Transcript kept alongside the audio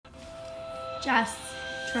Jess,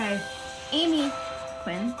 Trey, Amy,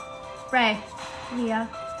 Quinn, Ray, Leah,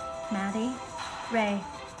 Maddie, Ray,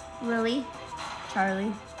 Lily,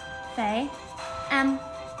 Charlie, Faye, Em,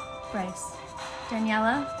 Bryce,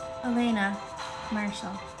 Daniela, Elena,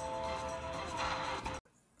 Marshall.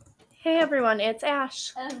 Hey everyone, it's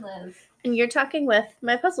Ash. And Liz. And you're talking with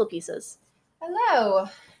my puzzle pieces. Hello.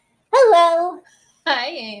 Hello. Hi,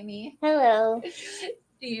 Amy. Hello.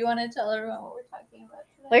 Do you want to tell everyone what we're talking about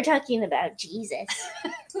today? We're talking about Jesus.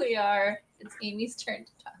 We are. It's Amy's turn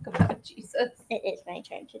to talk about Jesus. It is my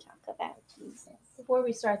turn to talk about Jesus. Before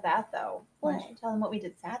we start that, though, why What? don't you tell them what we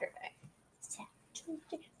did Saturday?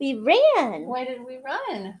 We ran. Why did we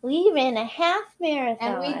run? We ran a half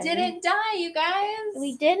marathon. And we didn't die, you guys.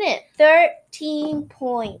 We didn't.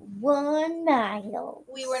 13.1 miles.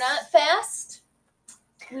 We were not fast.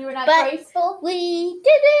 We were not But- graceful. We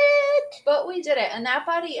did it. But we did it. And that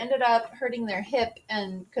body ended up hurting their hip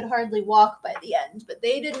and could hardly walk by the end. But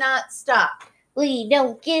they did not stop. We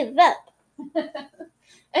don't give up.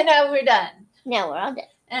 And now we're done. Now we're all done.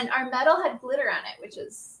 And our medal had glitter on it, which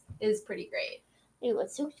is pretty great. It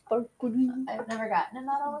was so sparkly. I've never gotten a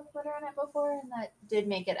medal with glitter on it before, and that did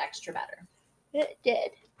make it extra better. It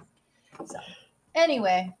did. So,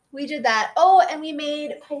 anyway, we did that. Oh, and we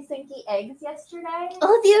made Pysanky eggs yesterday.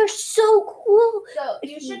 Oh, they're so cool. So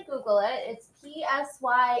you should Google it. It's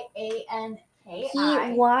Pysanky.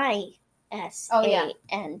 Pysanky.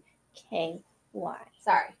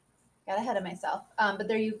 Sorry, got ahead of myself. But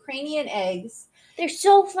they're Ukrainian eggs. They're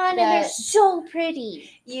so fun and they're That- so pretty.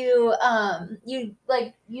 You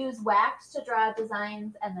like use wax to draw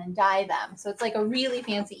designs and then dye them. So it's like a really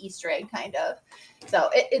fancy Easter egg kind of. So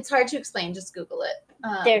it's hard to explain. Just Google it.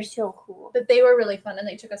 They're so cool. But they were really fun and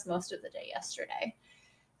they took us most of the day yesterday.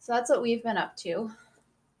 So that's what we've been up to.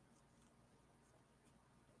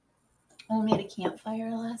 We made a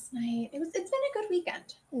campfire last night. It's been a good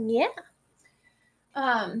weekend. Yeah.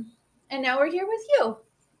 And now we're here with you.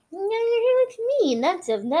 Now you're here with me, and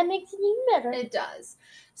that makes it even better. It does.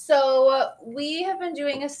 So we have been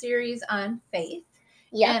doing a series on faith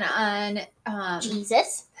Yeah. and on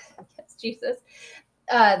Jesus. yes, Jesus,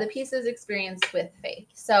 the pieces experienced with faith.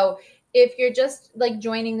 So if you're just like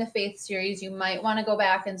joining the faith series, you might want to go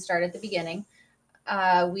back and start at the beginning.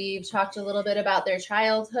 We've talked a little bit about their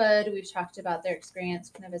childhood. We've talked about their experience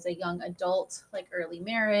kind of as a young adult, like early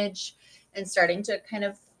marriage, and starting to kind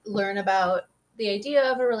of learn about the idea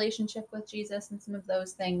of a relationship with Jesus and some of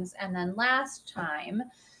those things. And then last time,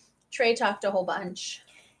 Trey talked a whole bunch,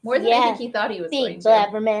 more than I Yeah. think he thought he was going Big to.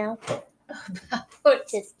 blabbermouth. about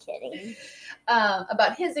Just kidding.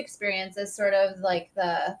 about his experience as sort of like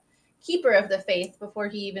the keeper of the faith before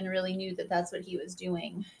he even really knew that that's what he was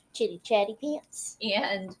doing. Chitty chatty pants.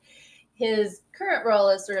 And his current role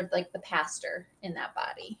is sort of like the pastor in that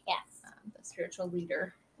body, Yes. the spiritual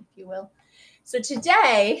leader, if you will. So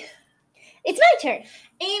today, It's my turn.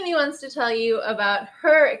 Amy wants to tell you about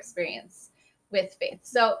her experience with faith.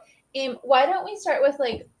 So, why don't we start with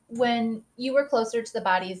like when you were closer to the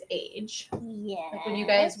body's age? Yeah. Like when you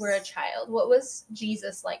guys were a child, what was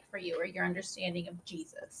Jesus like for you, or your understanding of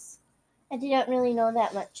Jesus? I didn't really know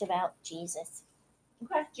that much about Jesus.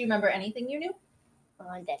 Okay. Do you remember anything you knew?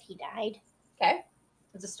 That he died. Okay.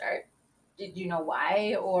 As a start. Did you know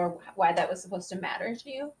why, or why that was supposed to matter to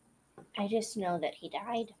you? I just know that he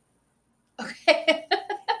died Okay.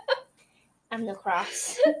 on the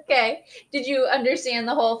cross. Okay. Did you understand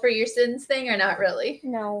the whole for your sins thing, or not really?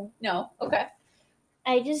 No. No. Okay.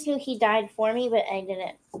 I just knew he died for me, but I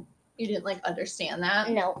didn't. You didn't like understand that?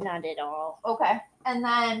 No, not at all. Okay. And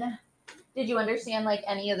then did you understand like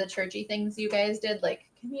any of the churchy things you guys did, like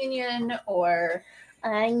communion or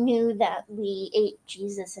I knew that we ate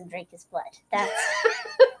Jesus and drank his blood. That's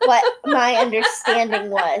what my understanding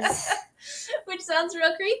was. which sounds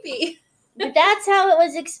real creepy. But that's how it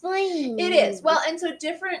was explained. It is. Well, and so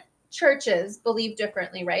different churches believe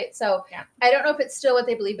differently, right? So Yeah. I don't know if it's still what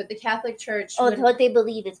they believe, but the Catholic Church Oh, would- what they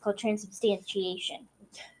believe is called transubstantiation.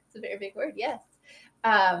 it's a very big word, yes.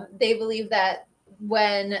 They believe that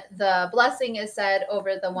when the blessing is said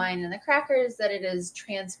over the wine and the crackers, that it is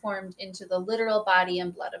transformed into the literal body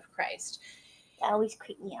and blood of Christ. That always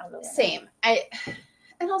creeped me out a little. Same.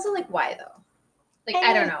 And also like why though? Like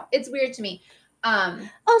I don't know. It's weird to me.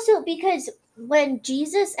 Also, because when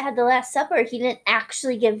Jesus had the Last Supper, he didn't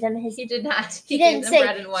actually give them his. He did not. He gave didn't them say,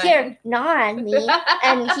 bread and wine. "Here, gnaw on me,"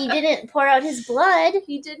 and he didn't pour out his blood.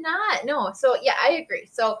 He did not. No. So yeah, I agree.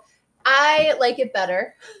 So I like it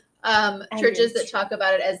better. Churches do that too. talk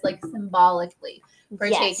about it as like symbolically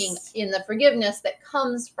partaking Yes. in the forgiveness that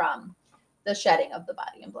comes from the shedding of the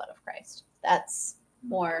body and blood of Christ. That's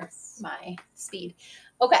more my speed.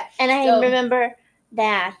 Okay. And I So- remember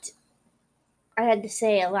that I had to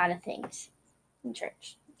say a lot of things in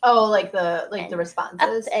church. Oh, like the And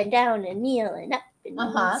responses. Up and down and kneel and up and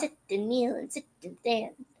Uh-huh. sit and kneel and sit and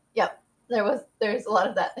stand. There's a lot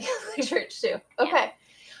of that in the church too. Yeah. Okay.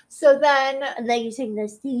 So then And then you sing the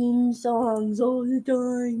same songs all the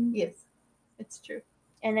time. yes, it's true.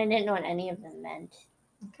 And I didn't know what any of them meant.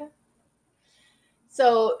 Okay.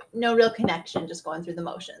 So no real connection, just going through the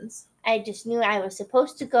motions. I just knew I was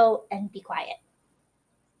supposed to go and be quiet.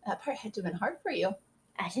 That part had to have been hard for you.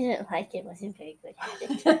 I didn't like it. Wasn't very good at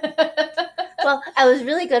it. Well, I was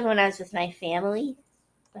really good when I was with my family.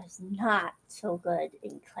 I was not so good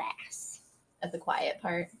in class. At the quiet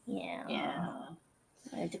part. Yeah. Yeah.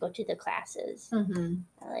 I had to go to the classes. Mm-hmm.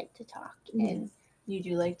 I like to talk. Yes. You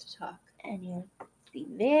do like to talk. And you be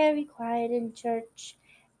very quiet in church.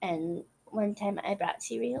 And one time I brought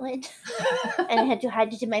cereal in and I had to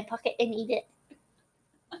hide it in my pocket and eat it.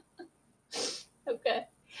 Okay.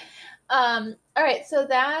 All right. So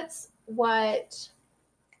that's what,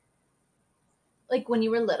 like when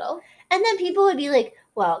you were little. And then people would be like,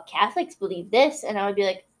 well, Catholics believe this. And I would be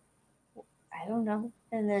like, I don't know.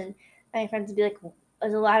 And then my friends would be like, a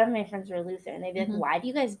lot of my friends were Lutheran. They'd be like, Mhm. why do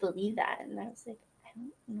you guys believe that? And I was like, I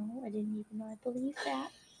don't know. I didn't even know I believed that.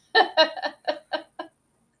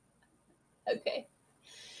 Okay.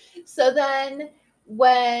 So then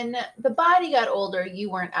when the body got older, you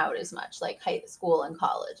weren't out as much, like high school and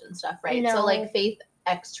college and stuff, right? So No. like faith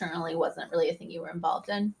externally wasn't really a thing you were involved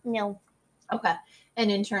in. No. Okay.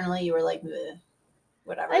 And internally you were like, "Bleh,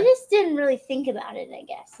 whatever." I just didn't really think about it, I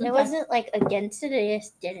guess. Okay. I wasn't like against it. I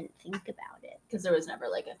just didn't think about it. Because there was never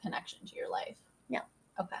like a connection to your life. No.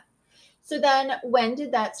 Okay. So then when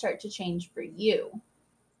did that start to change for you?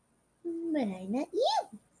 When I met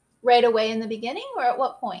you. Right away in the beginning or at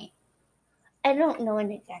what point? I don't know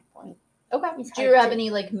an exact point. Okay. It's Do you hard have to-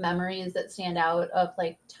 any like memories that stand out of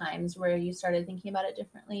like times where you started thinking about it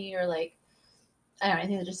differently or like, I don't know,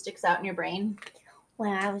 anything that just sticks out in your brain?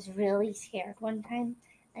 When I was really scared one time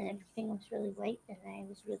and everything was really white and I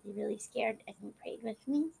was really, really scared and you prayed with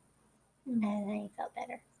me Mhm. and I felt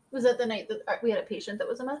better. Was that the night that we had a patient that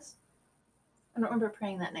was a mess? I don't remember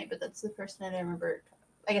praying that night, but that's the first night I remember.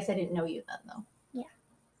 I guess I didn't know you then though. Yeah.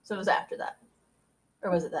 So it was after that. Or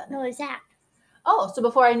was it that night? No, it's that. Oh, so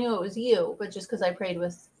before I knew it was you, but just because I prayed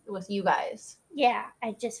with you guys. Yeah,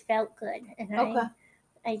 I just felt good and Okay.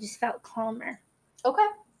 I just felt calmer. Okay.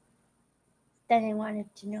 Then I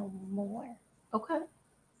wanted to know more. Okay.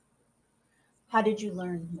 How did you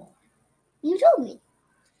learn more? You told me.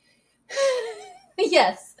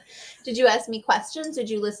 Yes. Did you ask me questions? Did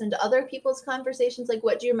you listen to other people's conversations? Like,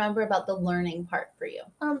 what do you remember about the learning part for you?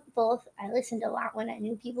 Both. I listened a lot when I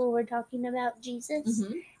knew people were talking about Jesus.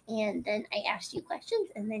 Mm-hmm. And then I asked you questions,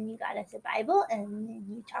 and then you got us a Bible, and then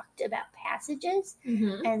you talked about passages.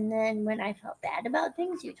 Mm-hmm. And then when I felt bad about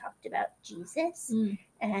things, you talked about Jesus, Mm.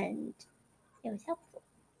 and it was helpful.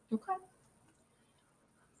 Okay.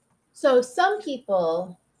 So some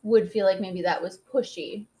people would feel like maybe that was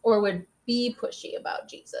pushy or would be pushy about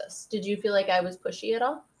Jesus. Did you feel like I was pushy at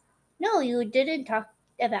all? No, you didn't talk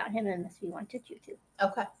about him unless we wanted you to.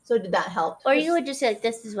 Okay. So did that help? Or you would just say, like,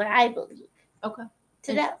 this is what I believe. Okay.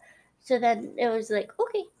 So then it was like,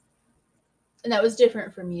 okay. And that was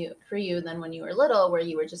different for you than when you were little, where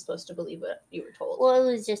you were just supposed to believe what you were told. Well,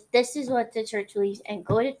 it was just, this is what the church believes, and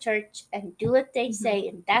go to church and do what they say,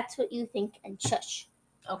 and that's what you think, and shush.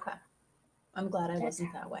 Okay. I'm glad I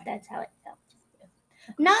wasn't that way. That's how it felt.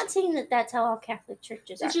 I'm not saying that that's how all Catholic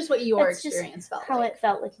churches are. It's just what your That's just experience felt how like. it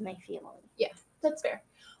felt with my family. That's fair.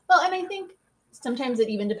 Well, and I think sometimes it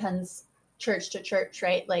even depends church to church,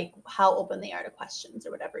 right? Like how open they are to questions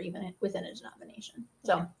or whatever, even within a denomination.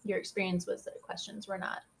 So Yeah. your experience was that questions were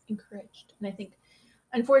not encouraged. And I think,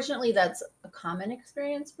 unfortunately, that's a common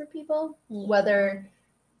experience for people, Yeah. whether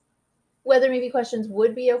maybe questions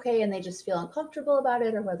would be okay and they just feel uncomfortable about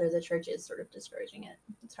it, or whether the church is sort of discouraging it.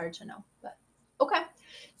 It's hard to know, but okay.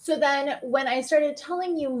 So then when I started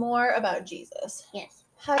telling you more about Jesus, Yes.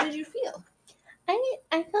 how did you feel?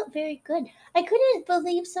 I felt very good. I couldn't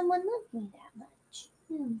believe someone loved me that much.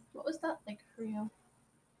 What was that like for you?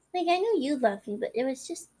 Like, I know you love me, but it was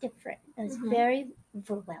just different. It was Mhm. very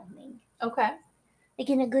overwhelming. Okay. Like,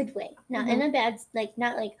 in a good way. Not in a bad, like,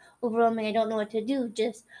 not like overwhelming, I don't know what to do.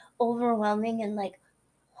 Just overwhelming and like,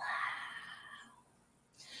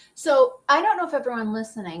 So I don't know if everyone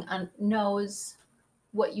listening knows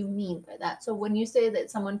what you mean by that. So when you say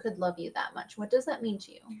that someone could love you that much, what does that mean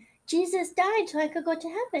to you? Jesus died so I could go to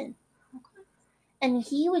heaven. Okay. And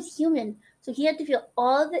he was human. So he had to feel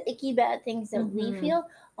all the icky bad things that we Mhm. feel,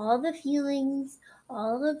 all the feelings,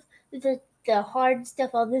 all of the the hard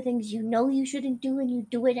stuff, all the things you know you shouldn't do and you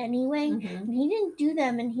do it anyway. Mhm. And he didn't do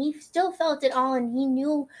them, and he still felt it all, and he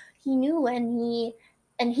knew,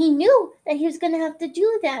 and he knew that he was going to have to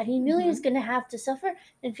do that. He knew he was going to have to suffer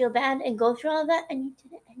and feel bad and go through all that, and he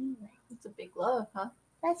did it anyway. It's a big love, huh?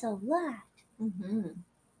 That's a lot. Mm-hmm.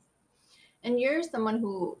 And you're someone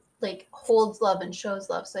who like holds love and shows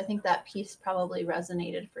love, so I think that piece probably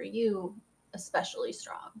resonated for you especially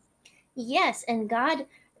strong. Yes, and God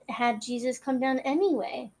had Jesus come down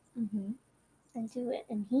anyway Mm-hmm. and do it,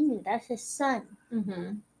 and he knew that's his son.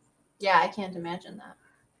 Mm-hmm. Yeah, I can't imagine that.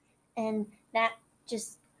 And that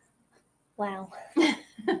just, wow.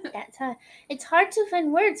 That's how, it's hard to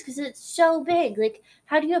find words because it's so big. Like,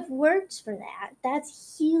 how do you have words for that?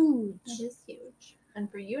 That's huge. That is huge.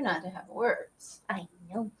 And for you not to have words. I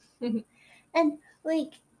know. And,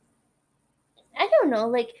 like, I don't know.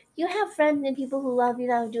 Like, you have friends and people who love you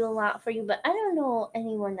that would do a lot for you, but I don't know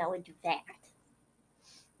anyone that would do that.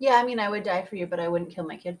 Yeah, I mean, I would die for you, but I wouldn't kill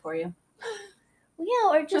my kid for you. Yeah,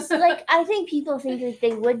 or just like, I think people think like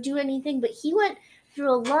they would do anything, but he went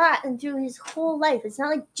through a lot and through his whole life. It's not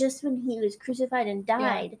like just when he was crucified and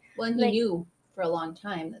died. Well, and he knew for a long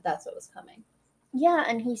time that that's what was coming. Yeah,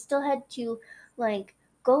 and he still had to like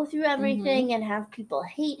go through everything and have people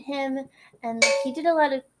hate him, and like, he did a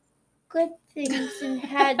lot of good things and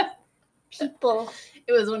had people.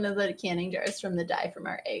 It was one of the canning jars from the dye from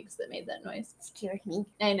our eggs that made that noise. Scared me.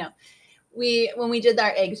 I know. When we did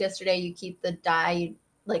our eggs yesterday, you keep the dye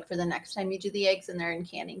like for the next time you do the eggs, and they're in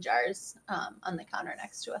canning jars on the counter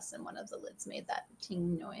next to us, and one of the lids made that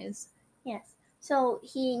ting noise. Yes. So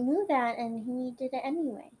he knew that, and he did it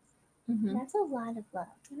anyway. Mm-hmm. That's a lot of love.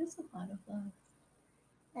 That is a lot of love.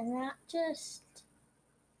 And that just,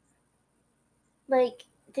 like,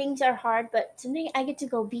 things are hard, but today I get to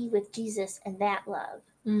go be with Jesus and that love.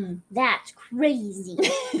 That's crazy.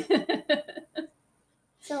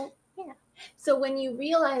 So, yeah. So when you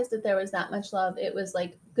realized that there was that much love, it was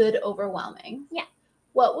like good, overwhelming. Yeah.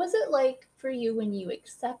 What was it like for you when you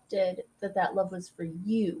accepted that that love was for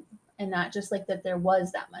you and not just like that there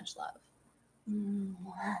was that much love?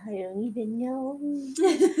 I don't even know.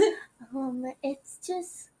 It's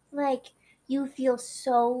just like you feel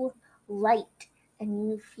so light, and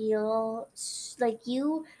you feel like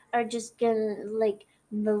you are just gonna, like,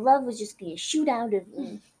 the love was just gonna shoot out of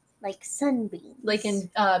me like sunbeams. Like in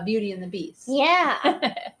Beauty and the Beast. Yeah.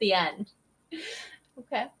 At the end.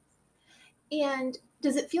 Okay. And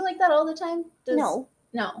does it feel like that all the time? No.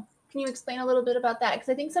 No. Can you explain a little bit about that? Because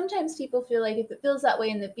I think sometimes people feel like if it feels that way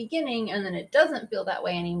in the beginning and then it doesn't feel that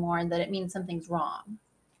way anymore, that it means something's wrong.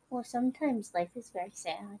 Well, sometimes life is very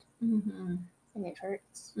sad. Mm-hmm. And it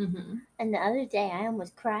hurts. Mm-hmm. And the other day I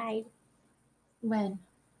almost cried. When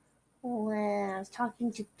I was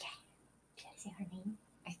talking to Kat. Did I say her name?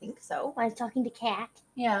 I think so. When I was talking to Kat.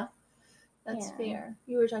 Yeah. That's Yeah. fair.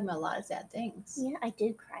 You were talking about a lot of sad things. Yeah, I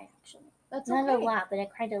did cry actually. That's Not okay. a lot, but I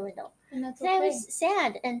cried a little. And that's I okay. was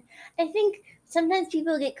sad, and I think sometimes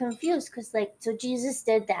people get confused because, like, so Jesus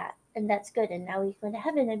did that, and that's good, and now we go to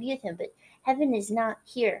heaven and be with him, but heaven is not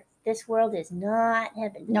here. This world is not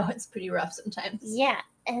heaven. No, it's pretty rough sometimes. Yeah,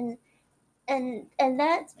 and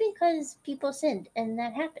that's because people sinned, and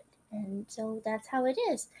that happened, and so that's how it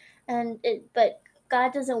is, but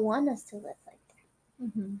God doesn't want us to live like that.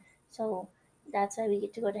 Mm-hmm. So that's why we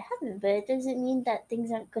get to go to heaven, but it doesn't mean that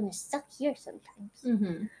things aren't going to suck here sometimes.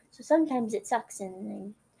 Mm-hmm. So sometimes it sucks,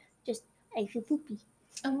 and I feel poopy.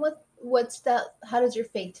 And what's that? How does your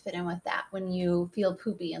faith fit in with that when you feel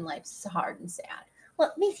poopy and life's hard and sad?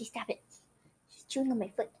 Well, Macy, stop it. She's chewing on my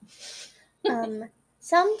foot.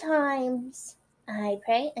 Sometimes I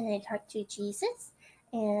pray and I talk to Jesus,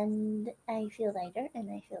 and I feel lighter and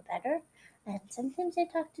I feel better. And sometimes I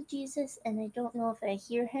talk to Jesus and I don't know if I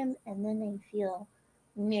hear him, and then I feel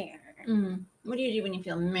meh. What do you do when you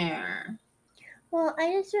feel meh? Well,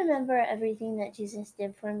 I just remember everything that Jesus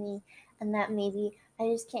did for me, and that maybe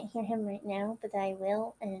I just can't hear him right now, but I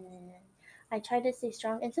will, and I try to stay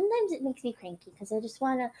strong. And sometimes it makes me cranky because I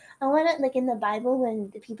wanna, like in the Bible when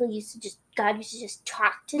the people God used to just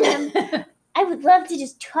talk to them. I would love to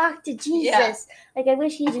just talk to Jesus. Yeah. Like, I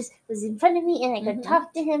wish he just was in front of me and I could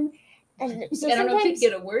talk to him. And so I don't know if you'd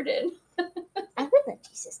get a word in. I would let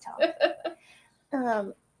Jesus talk.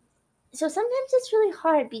 So sometimes it's really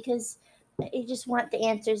hard because I just want the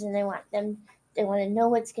answers, and they want to know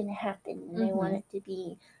what's going to happen, and I want it to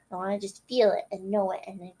be, I want to just feel it and know it,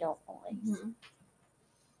 and I don't always. Mm-hmm.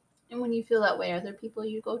 And when you feel that way, are there people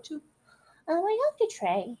you go to? I talk to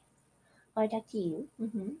Trey, or I talk to you,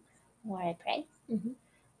 Mm-hmm. or I pray,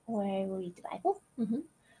 or I read the Bible, Mm-hmm.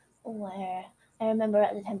 or I remember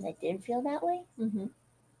at the times I did feel that way. Mm-hmm.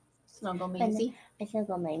 Snuggle And Maisie. I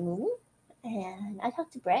snuggle my moo, and I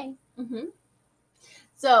talked to Bray. Mm-hmm.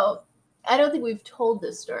 So I don't think we've told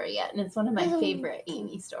this story yet, and it's one of my favorite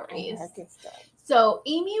Amy stories. I love this story. So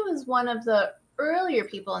Amy was one of the earlier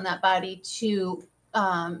people in that body to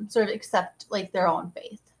sort of accept like their own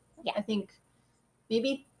faith. Yeah. I think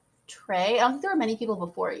maybe Trey. I don't think there were many people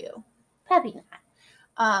before you. Probably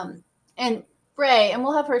not. And Bray, and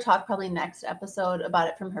we'll have her talk probably next episode about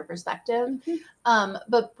it from her perspective. Mm-hmm.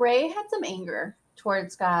 But Bray had some anger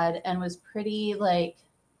towards God and was pretty like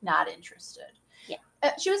not interested. Yeah.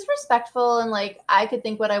 She was respectful and like I could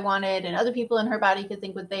think what I wanted and other people in her body could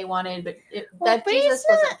think what they wanted, but that Bray's Jesus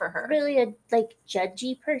wasn't for her. Really a like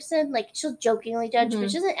judgy person. Like she'll jokingly judge, but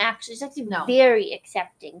she doesn't actually. She's actually very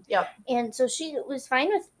accepting. Yep. And so she was fine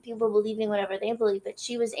with people believing whatever they believe, but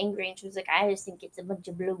she was angry and she was like, I just think it's a bunch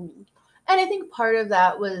of baloney. And I think part of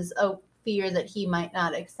that was a fear that he might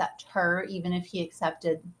not accept her, even if he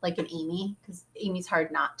accepted like an Amy, because Amy's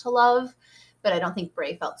hard not to love. But I don't think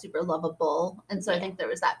Bray felt super lovable, and so I think there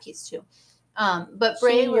was that piece too. But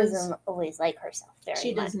Bray doesn't always like herself very much.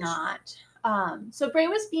 She does not. So Bray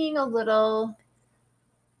was being a little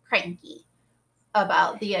cranky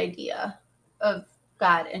about the idea of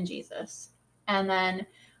God and Jesus, and then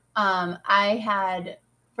I had.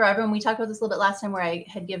 For everyone, we talked about this a little bit last time where I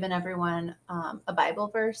had given everyone a Bible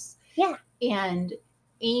verse. Yeah. And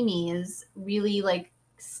Amy's really like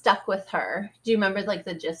stuck with her. Do you remember like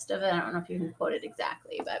the gist of it? I don't know if you can quote it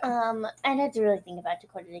exactly, but I'd have to really think about to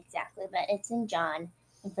quote it exactly, but it's in John,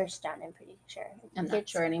 in 1 John, I'm pretty sure. I'm not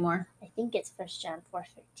sure anymore. I think it's 1 John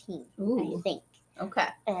 4:13. Ooh. I think. Okay.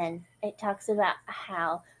 And it talks about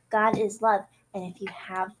how God is love, and if you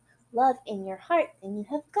have love in your heart, then you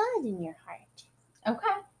have God in your heart.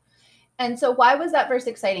 Okay. And so why was that verse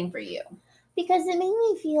exciting for you? Because it made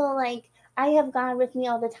me feel like I have God with me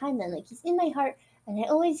all the time then. Like he's in my heart and I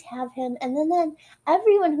always have him. And then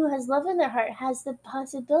everyone who has love in their heart has the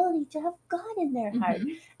possibility to have God in their heart.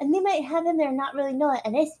 And they might have him there and not really know it.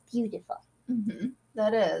 And it's beautiful.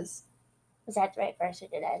 That is. Was that the right verse or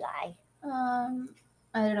did I lie?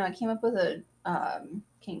 I don't know. I came up with a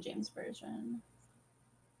King James version.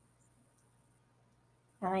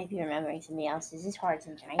 I might be remembering somebody else's. It's hard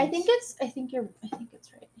sometimes. I think it's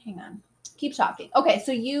right. Hang on. Keep talking. Okay,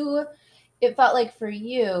 so it felt like for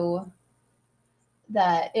you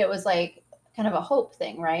that it was like kind of a hope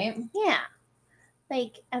thing, right? Yeah.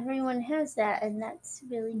 Like everyone has that and that's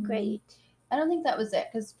really great. I don't think that was it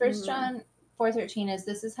because 1 John 4:13 is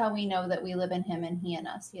this is how we know that we live in him and he in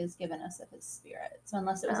us. He has given us of his spirit. So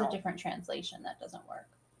unless it was a different translation, that doesn't work.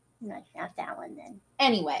 No, not that one then.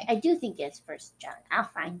 Anyway. I do think it's 1 John. I'll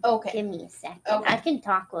find it. Okay. Give me a second. Okay. I can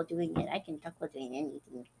talk while doing it. I can talk while doing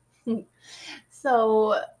anything.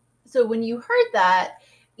 So when you heard that,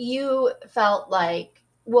 you felt like,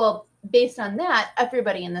 well, based on that,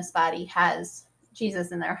 everybody in this body has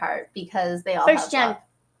Jesus in their heart because they all have 1 John. love.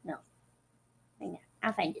 No. Hang on.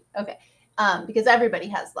 I'll find it. Okay. Because everybody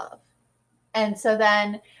has love. And so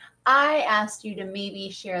then I asked you to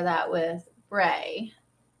maybe share that with Bray.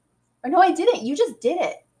 Or no, I didn't. You just did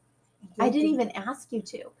it. I didn't even ask you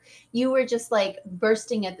to. You were just like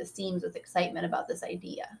bursting at the seams with excitement about this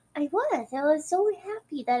idea. I was so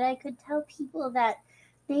happy that I could tell people that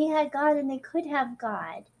they had God and they could have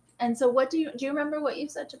God. And so what do you remember what you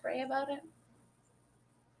said to Bray about it?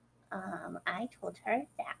 I told her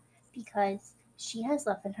that because she has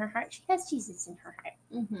love in her heart. She has Jesus in her heart.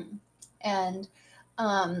 And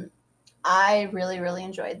I really, really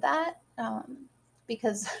enjoyed that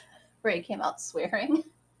because Bray came out swearing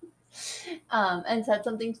and said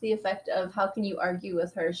something to the effect of, how can you argue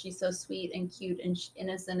with her? She's so sweet and cute and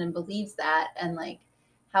innocent and believes that. And like,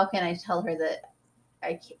 how can I tell her that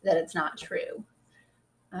it's not true?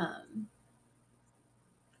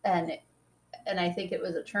 And I think it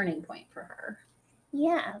was a turning point for her.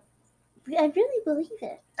 Yeah, I really believe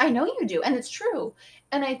it. I know you do, and it's true.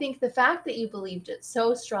 And I think the fact that you believed it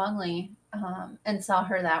so strongly and saw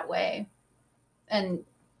her that way and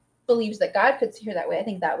believes that God could see her that way, I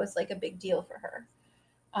think that was like a big deal for her.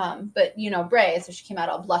 But, Bray, so she came out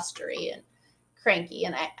all blustery and cranky,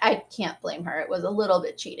 and I can't blame her. It was a little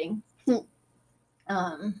bit cheating.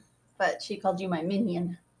 But she called you my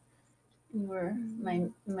minion. You were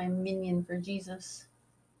my minion for Jesus.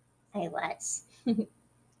 I was.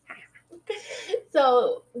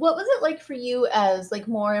 So what was it like for you as like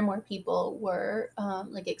more and more people were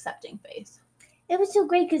like accepting faith? It was so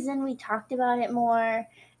great because then we talked about it more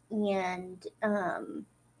and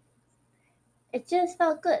it just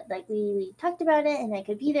felt good. Like we talked about it and I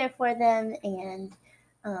could be there for them and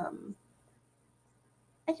I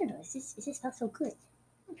don't know, it just felt so good.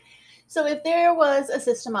 So if there was a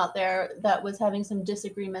system out there that was having some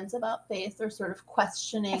disagreements about faith or sort of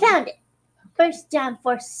questioning, I found it. 1 John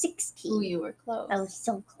 4:16. Ooh, you were close. I was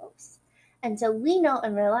so close. And so we know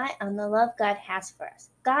and rely on the love God has for us.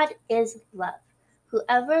 God is love.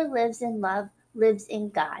 Whoever lives in love lives in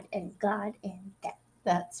God, and God in them.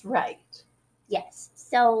 That's right. Yes.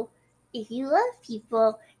 So if you love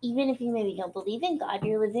people, even if you maybe don't believe in God,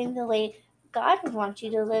 you're living the way God would want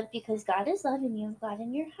you to live because God is loving you, God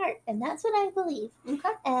in your heart. And that's what I believe. Okay.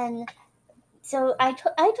 And so I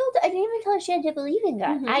didn't even tell her she had to believe in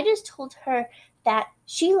God. Mhm. I just told her that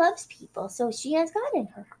she loves people, so she has God in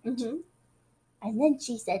her heart. Mm-hmm. And then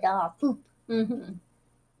she said, "Oh, poop." Mm-hmm.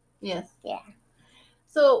 Yes. Yeah.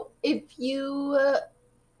 So if you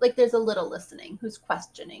like, there's a little listening who's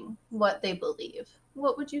questioning what they believe,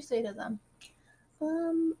 what would you say to them?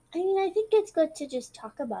 I mean, I think it's good to just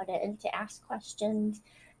talk about it and to ask questions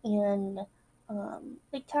and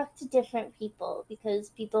like talk to different people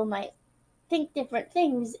because people might think different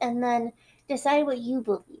things and then decide what you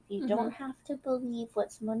believe. You don't have to believe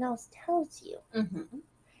what someone else tells you, Mm-hmm.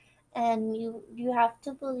 and you have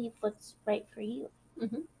to believe what's right for you.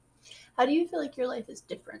 Mm-hmm. How do you feel like your life is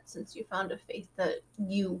different since you found a faith that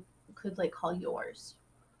you could like call yours?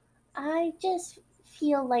 I just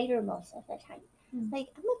feel lighter most of the time. Mm. Like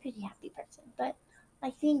I'm a pretty happy person, but I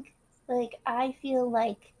think like I feel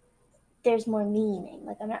like there's more meaning.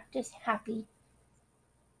 Like I'm not just happy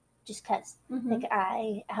just because. Mm-hmm. Like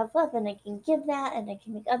I have love and I can give that and I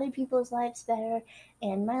can make other people's lives better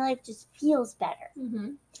and my life just feels better.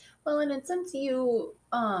 Mm-hmm. Well, and since you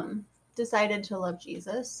decided to love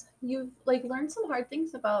Jesus, you've like learned some hard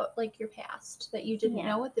things about like your past that you didn't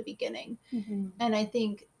know at the beginning. Mm-hmm. And I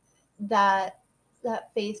think that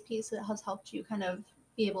faith piece that has helped you kind of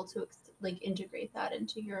be able to like integrate that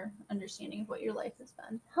into your understanding of what your life has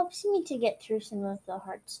been. Helps me to get through some of the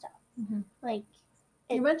hard stuff. Mm-hmm. Like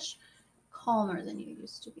You're much calmer than you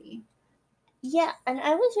used to be. Yeah, and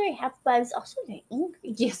I was very happy, but I was also very angry.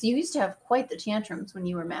 Yes, you used to have quite the tantrums when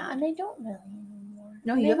you were mad. And I don't really anymore.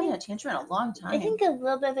 No, and you haven't had a tantrum in a long time. I think a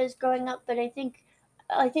little bit of it is growing up, but I think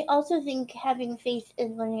having faith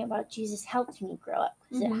in learning about Jesus helped me grow up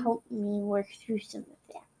because it helped me work through some of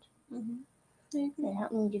that. Mm-hmm. It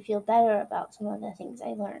helped me to feel better about some of the things I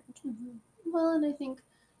learned. Mm-hmm. Well, and I think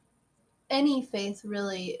any faith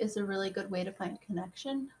really is a really good way to find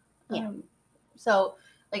connection. Yeah. So,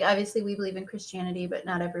 like, obviously we believe in Christianity, but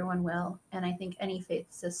not everyone will. And I think any faith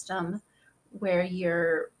system where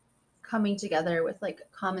you're coming together with like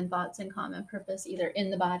common thoughts and common purpose, either in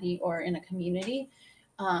the body or in a community,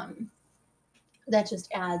 that just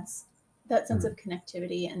adds that sense of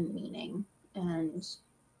connectivity and meaning. And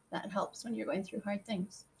that helps when you're going through hard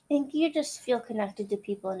things. I think you just feel connected to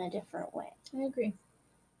people in a different way. I agree.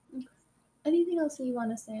 Okay. Anything else that you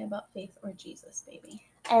want to say about faith or Jesus, baby?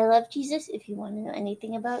 I love Jesus. If you want to know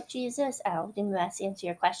anything about Jesus, I'll do my best to answer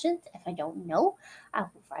your questions. If I don't know,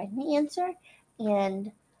 I'll provide the answer.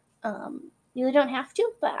 And you don't have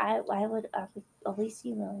to, but I would always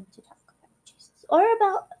be willing to talk about Jesus. Or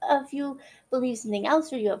about if you believe something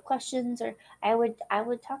else or you have questions, or I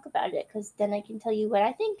would talk about it because then I can tell you what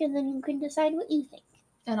I think and then you can decide what you think.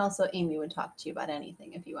 And also Amy would talk to you about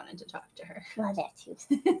anything if you wanted to talk to her. Well, that too.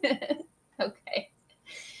 Okay.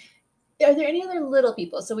 Are there any other little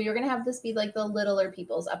people? So we were going to have this be like the littler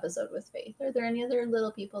people's episode with Faith. Are there any other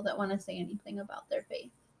little people that want to say anything about their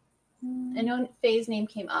faith? I know Faye's name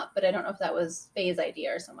came up, but I don't know if that was Faye's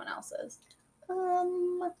idea or someone else's. I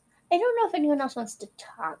don't know if anyone else wants to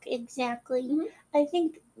talk exactly. Mm-hmm. I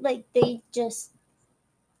think like there's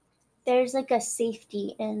like a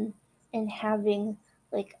safety in having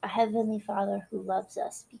like a heavenly Father who loves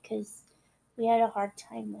us because we had a hard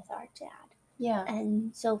time with our dad. Yeah.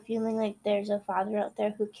 And so feeling like there's a Father out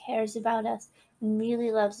there who cares about us and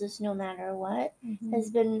really loves us no matter what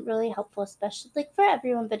has been really helpful, especially like for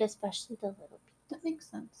everyone, but especially the little people. That makes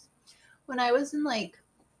sense. When I was in like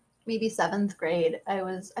maybe 7th grade, I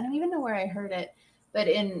don't even know where I heard it, but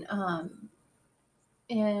in I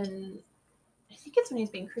think it's when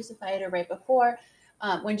he's being crucified or right before,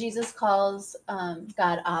 when Jesus calls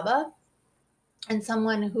God Abba, and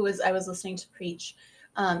someone I was listening to preach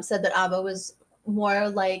said that Abba was more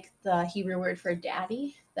like the Hebrew word for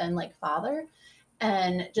daddy than like father,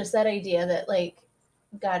 and just that idea that like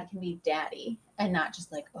God can be daddy and not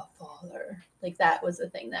just like a father. Like that was a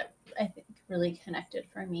thing that I think really connected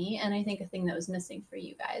for me, and I think a thing that was missing for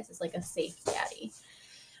you guys is like a safe daddy,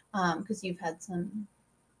 because you've had some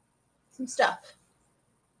stuff.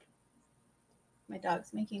 My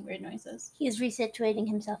dog's making weird noises. He's resituating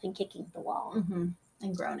himself and kicking the wall.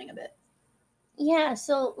 And groaning a bit. Yeah,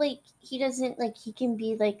 so like he doesn't like he can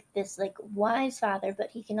be like this like wise father, but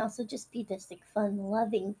he can also just be this like fun,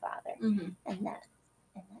 loving father, Mm-hmm. and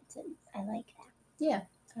that's it. I like that, Yeah,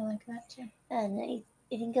 I like that too. and I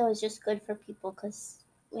think it was just good for people because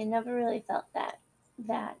we never really felt that,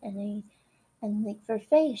 and like for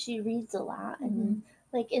Faye, she reads a lot, and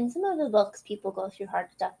like in some of the books, people go through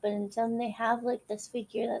hard stuff, but in some they have like this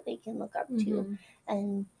figure that they can look up to,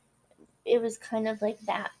 and it was kind of like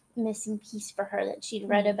that missing piece for her that she'd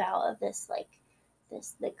read about of this like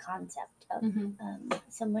the concept of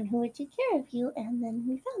someone who would take care of you, and then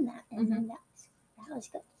we found that, and then that was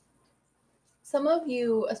good. Some of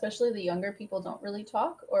you, especially the younger people, don't really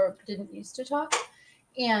talk or didn't used to talk.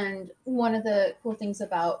 And one of the cool things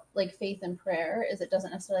about like faith and prayer is it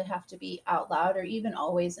doesn't necessarily have to be out loud or even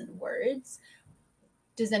always in words.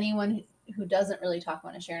 Does anyone who doesn't really talk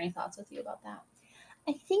want to share any thoughts with you about that?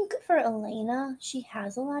 I think for Elena, she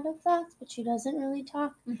has a lot of thoughts, but she doesn't really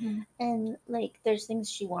talk. And like, there's things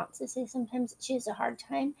she wants to say sometimes. She has a hard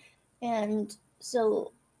time, and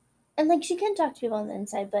so, and like, she can talk to people on the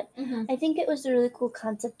inside. But I think it was a really cool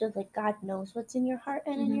concept of like God knows what's in your heart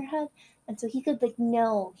and in your head, and so he could like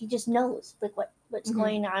know. He just knows like what's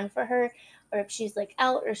going on for her, or if she's like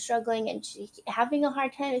out or struggling and she's having a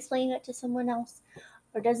hard time explaining it to someone else,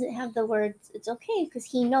 or doesn't have the words, it's okay because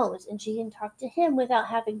he knows, and she can talk to him without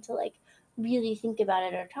having to like really think about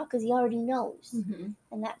it or talk because he already knows,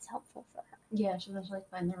 and that's helpful for her. Yeah, she doesn't like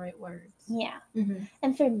find the right words. Yeah,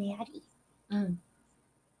 and for Maddie.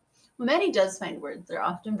 Well, Maddie does find words. They're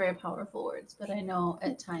often very powerful words, but I know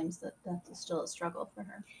at times that that's still a struggle for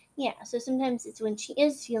her. Yeah, so sometimes it's when she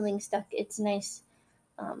is feeling stuck, it's nice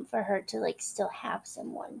for her to like still have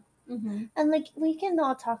someone. And like we can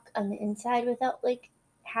all talk on the inside without like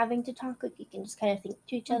having to talk. Like you can just kind of think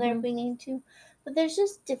to each other if we need to. But there's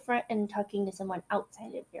just different in talking to someone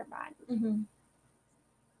outside of your body.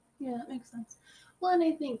 Yeah, that makes sense. Well, and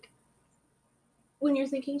I think when you're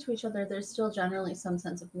thinking to each other, there's still generally some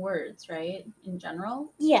sense of words, right? In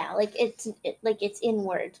general. Yeah, like it's in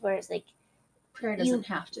words, whereas like prayer doesn't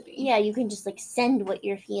have to be. Yeah, you can just like send what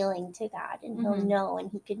you're feeling to God, and he'll know,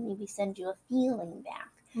 and he can maybe send you a feeling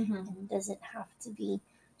back, and it doesn't have to be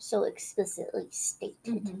so explicitly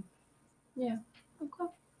stated. Yeah. Okay.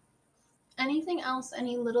 Anything else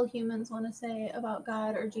any little humans want to say about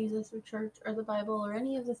God or Jesus or church or the Bible or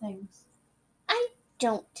any of the things? I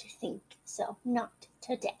don't think so. Not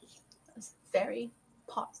today. That was very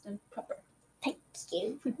paused and proper. Thank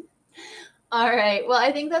you. All right. Well,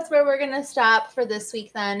 I think that's where we're going to stop for this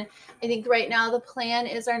week then. I think right now the plan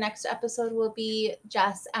is our next episode will be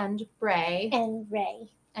Jess and Bray. And Ray.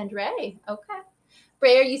 And Ray. Okay.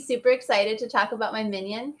 Bray, are you super excited to talk about my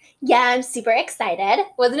minion? Yeah, I'm super excited.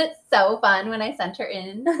 Wasn't it so fun when I sent her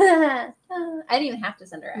in? I didn't even have to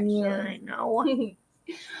send her, actually. Yeah, I know.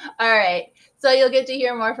 All right. So you'll get to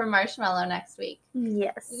hear more from Marshmallow next week.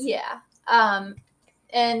 Yes. Yeah. And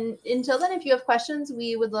until then, if you have questions,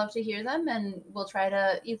 we would love to hear them, and we'll try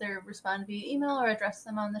to either respond via email or address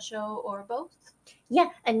them on the show or both. Yeah,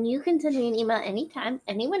 and you can send me an email anytime,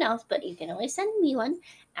 anyone else, but you can always send me one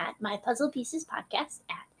at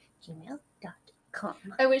mypuzzlepiecespodcast@gmail.com.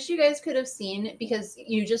 I wish you guys could have seen, because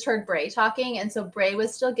you just heard Bray talking, and so Bray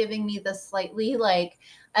was still giving me the slightly like,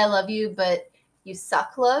 I love you, but you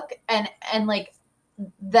suck look, and like,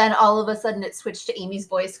 then all of a sudden it switched to Amy's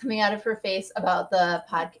voice coming out of her face about the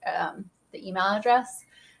the email address.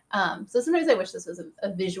 So sometimes I wish this was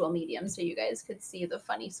a visual medium so you guys could see the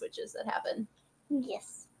funny switches that happen.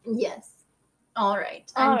 Yes. Yes. All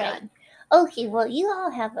right. I'm done. Okay, well, you all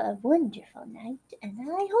have a wonderful night, and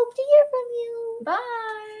I hope to hear from you.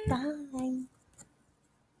 Bye. Bye.